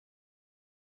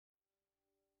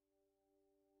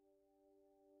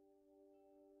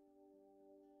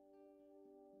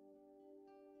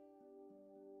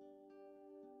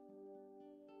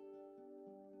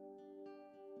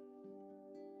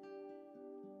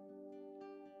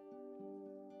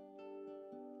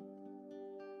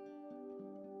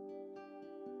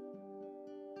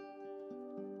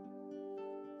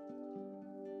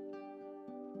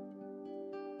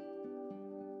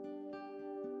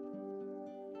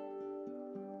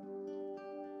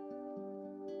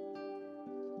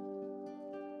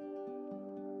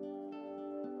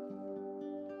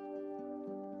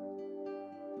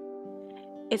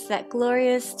It's that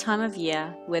glorious time of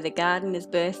year where the garden is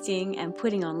bursting and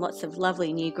putting on lots of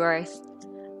lovely new growth.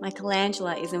 My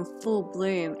calendula is in full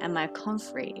bloom and my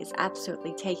comfrey is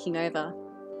absolutely taking over.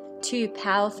 Two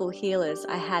powerful healers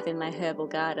I have in my herbal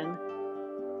garden.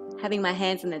 Having my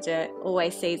hands in the dirt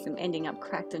always sees them ending up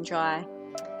cracked and dry.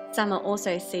 Summer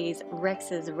also sees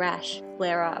Rex's rash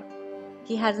flare up.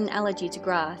 He has an allergy to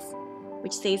grass,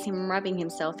 which sees him rubbing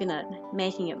himself in it,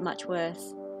 making it much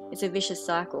worse. It's a vicious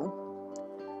cycle.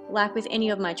 Like with any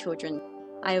of my children,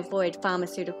 I avoid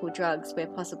pharmaceutical drugs where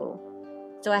possible,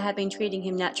 so I have been treating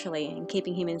him naturally and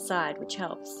keeping him inside, which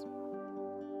helps.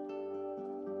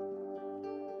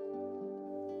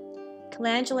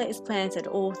 Calendula is planted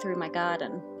all through my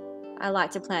garden. I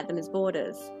like to plant them as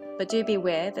borders, but do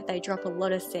beware that they drop a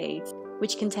lot of seeds,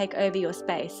 which can take over your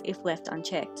space if left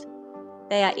unchecked.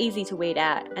 They are easy to weed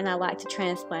out, and I like to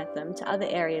transplant them to other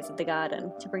areas of the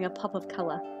garden to bring a pop of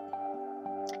colour.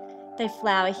 They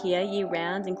flower here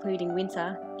year-round, including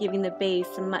winter, giving the bees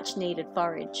some much-needed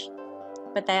forage.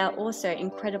 But they are also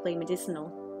incredibly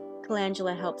medicinal.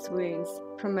 Calendula helps wounds,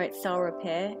 promotes cell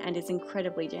repair, and is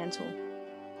incredibly gentle.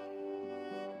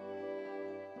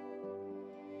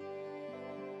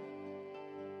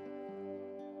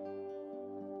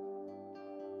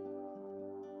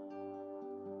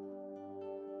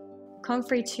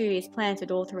 Comfrey too is planted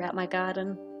all throughout my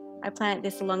garden. I plant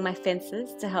this along my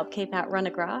fences to help keep out runner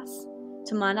grass,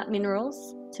 to mine up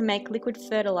minerals, to make liquid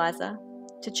fertilizer,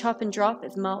 to chop and drop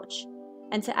as mulch,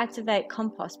 and to activate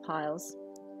compost piles.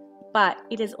 But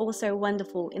it is also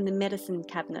wonderful in the medicine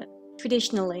cabinet.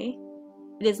 Traditionally,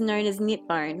 it is known as knit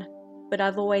bone, but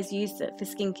I've always used it for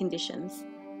skin conditions.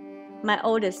 My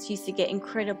oldest used to get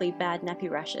incredibly bad nappy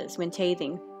rashes when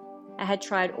teething. I had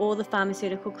tried all the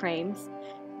pharmaceutical creams.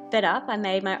 Fed up, I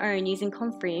made my own using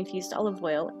Comfrey infused olive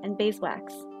oil and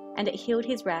beeswax, and it healed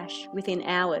his rash within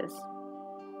hours.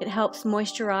 It helps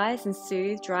moisturize and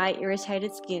soothe dry,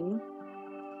 irritated skin,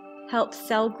 helps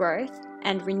cell growth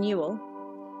and renewal.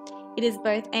 It is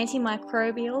both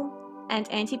antimicrobial and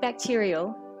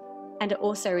antibacterial, and it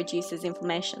also reduces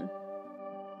inflammation.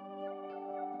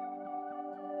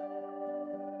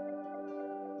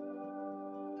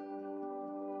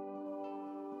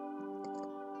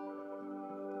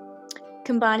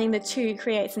 Combining the two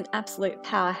creates an absolute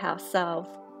powerhouse salve.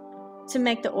 To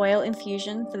make the oil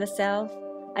infusion for the salve,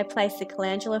 I place the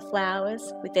calendula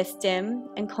flowers with their stem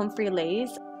and comfrey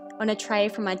leaves on a tray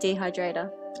from my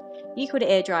dehydrator. You could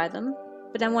air dry them,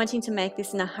 but I'm wanting to make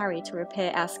this in a hurry to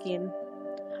repair our skin.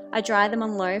 I dry them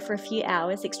on low for a few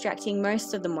hours, extracting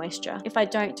most of the moisture. If I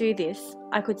don't do this,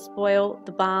 I could spoil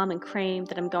the balm and cream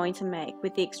that I'm going to make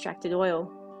with the extracted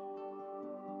oil.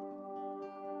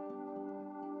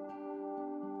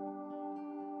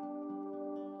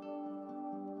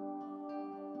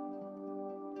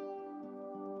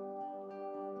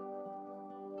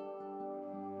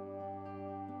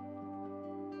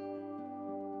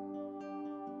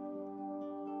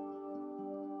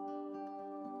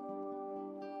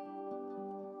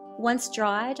 Once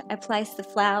dried, I place the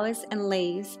flowers and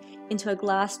leaves into a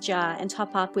glass jar and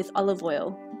top up with olive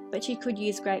oil, but you could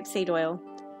use grapeseed oil.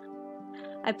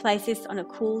 I place this on a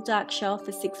cool, dark shelf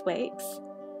for 6 weeks,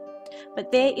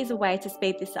 but there is a way to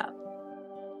speed this up.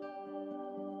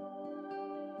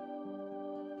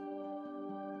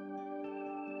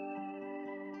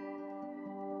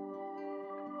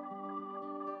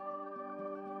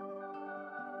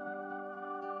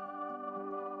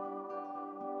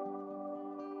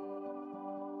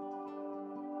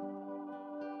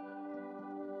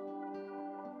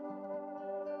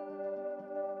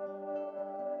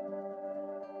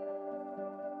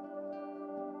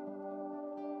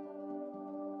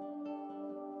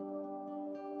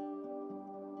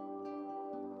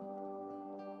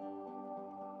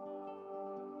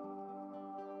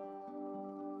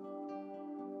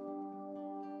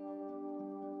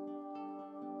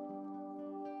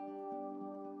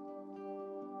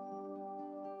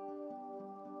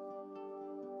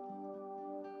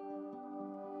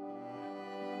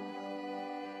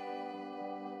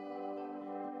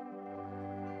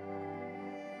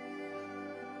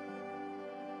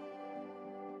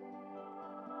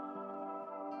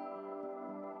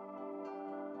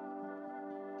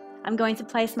 I'm going to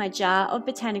place my jar of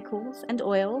botanicals and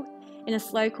oil in a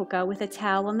slow cooker with a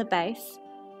towel on the base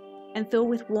and fill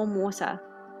with warm water,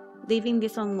 leaving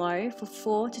this on low for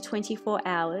 4 to 24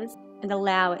 hours and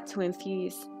allow it to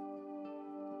infuse.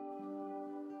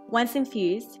 Once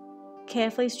infused,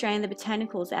 carefully strain the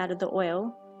botanicals out of the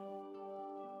oil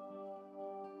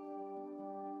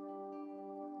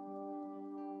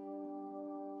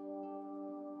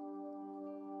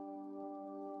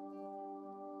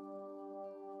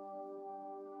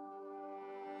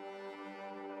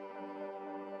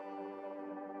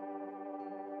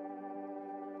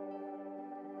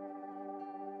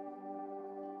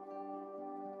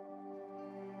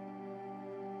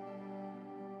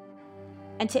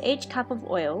And to each cup of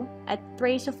oil, add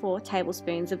 3 to 4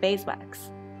 tablespoons of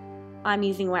beeswax. I'm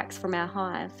using wax from our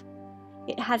hive.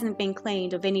 It hasn't been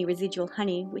cleaned of any residual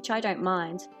honey, which I don't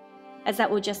mind, as that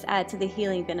will just add to the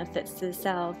healing benefits to the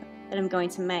salve that I'm going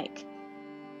to make.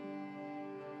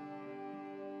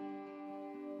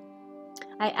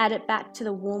 I add it back to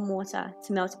the warm water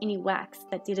to melt any wax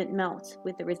that didn't melt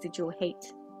with the residual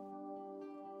heat.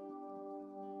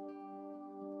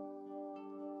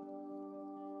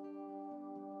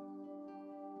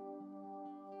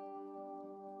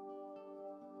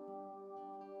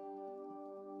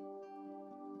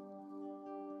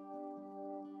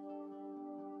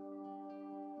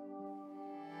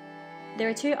 There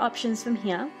are 2 options from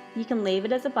here. You can leave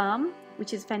it as a balm,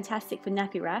 which is fantastic for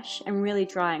nappy rash and really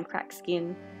dry and cracked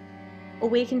skin. Or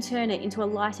we can turn it into a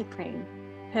lighter cream,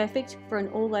 perfect for an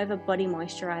all-over body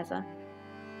moisturiser.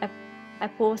 I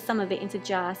pour some of it into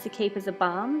jars to keep as a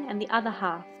balm, and the other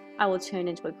half I will turn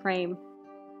into a cream.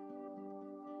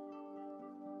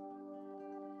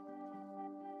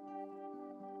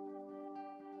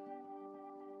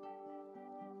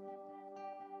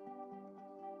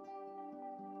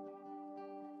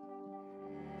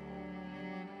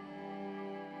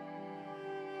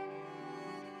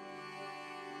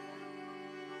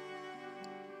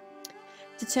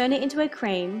 To turn it into a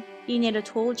cream, you need a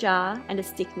tall jar and a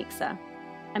stick mixer.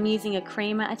 I'm using a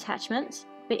creamer attachment,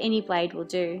 but any blade will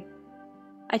do.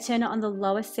 I turn it on the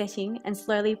lowest setting and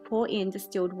slowly pour in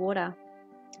distilled water.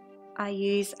 I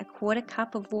use a 1/4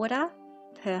 cup of water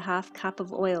per 1/2 cup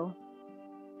of oil.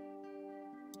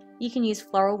 You can use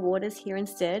floral waters here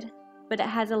instead, but it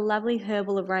has a lovely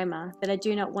herbal aroma that I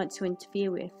do not want to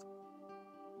interfere with.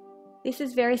 This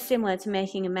is very similar to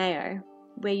making a mayo,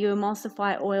 where you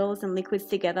emulsify oils and liquids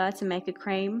together to make a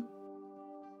cream.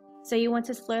 So you want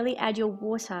to slowly add your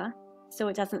water so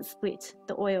it doesn't split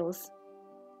the oils.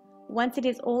 Once it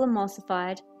is all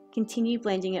emulsified, continue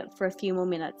blending it for a few more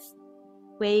minutes,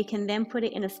 where you can then put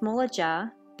it in a smaller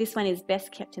jar. This one is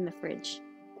best kept in the fridge.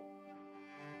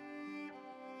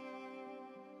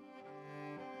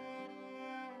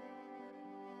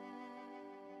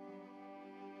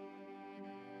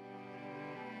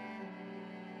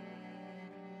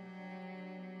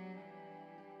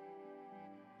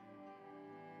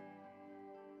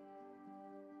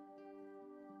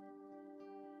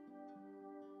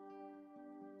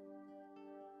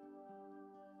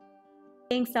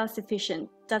 Being self-sufficient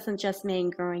doesn't just mean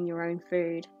growing your own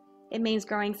food. It means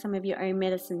growing some of your own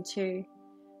medicine too.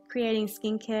 Creating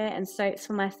skincare and soaps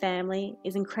for my family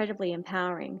is incredibly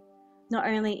empowering. Not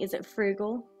only is it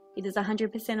frugal, it is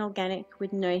 100% organic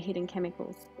with no hidden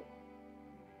chemicals.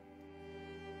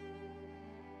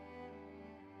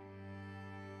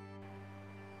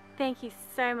 Thank you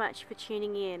so much for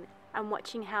tuning in and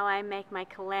watching how I make my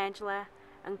Calendula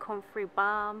and Comfrey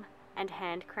balm and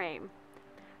hand cream.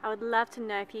 I would love to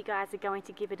know if you guys are going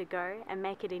to give it a go and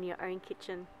make it in your own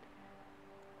kitchen.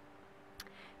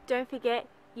 Don't forget,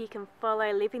 you can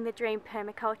follow Living the Dream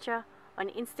Permaculture on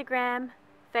Instagram,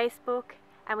 Facebook,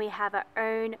 and we have our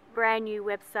own brand new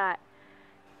website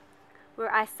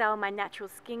where I sell my natural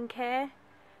skincare,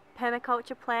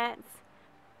 permaculture plants,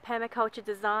 permaculture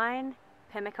design,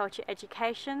 permaculture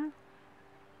education,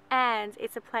 and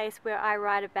it's a place where I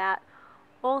write about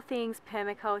all things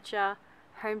permaculture,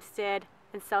 homestead,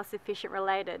 and self-sufficient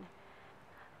related.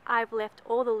 I've left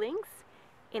all the links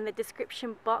in the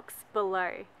description box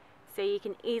below so you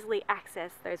can easily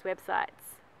access those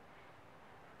websites.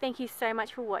 Thank you so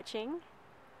much for watching,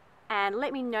 and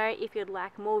let me know if you'd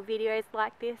like more videos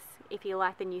like this, if you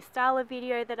like the new style of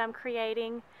video that I'm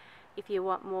creating, if you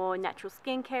want more natural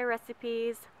skincare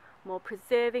recipes, more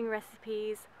preserving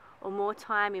recipes, or more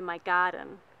time in my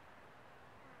garden.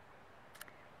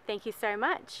 Thank you so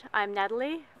much. I'm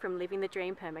Natalie from Living the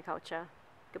Dream Permaculture.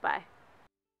 Goodbye.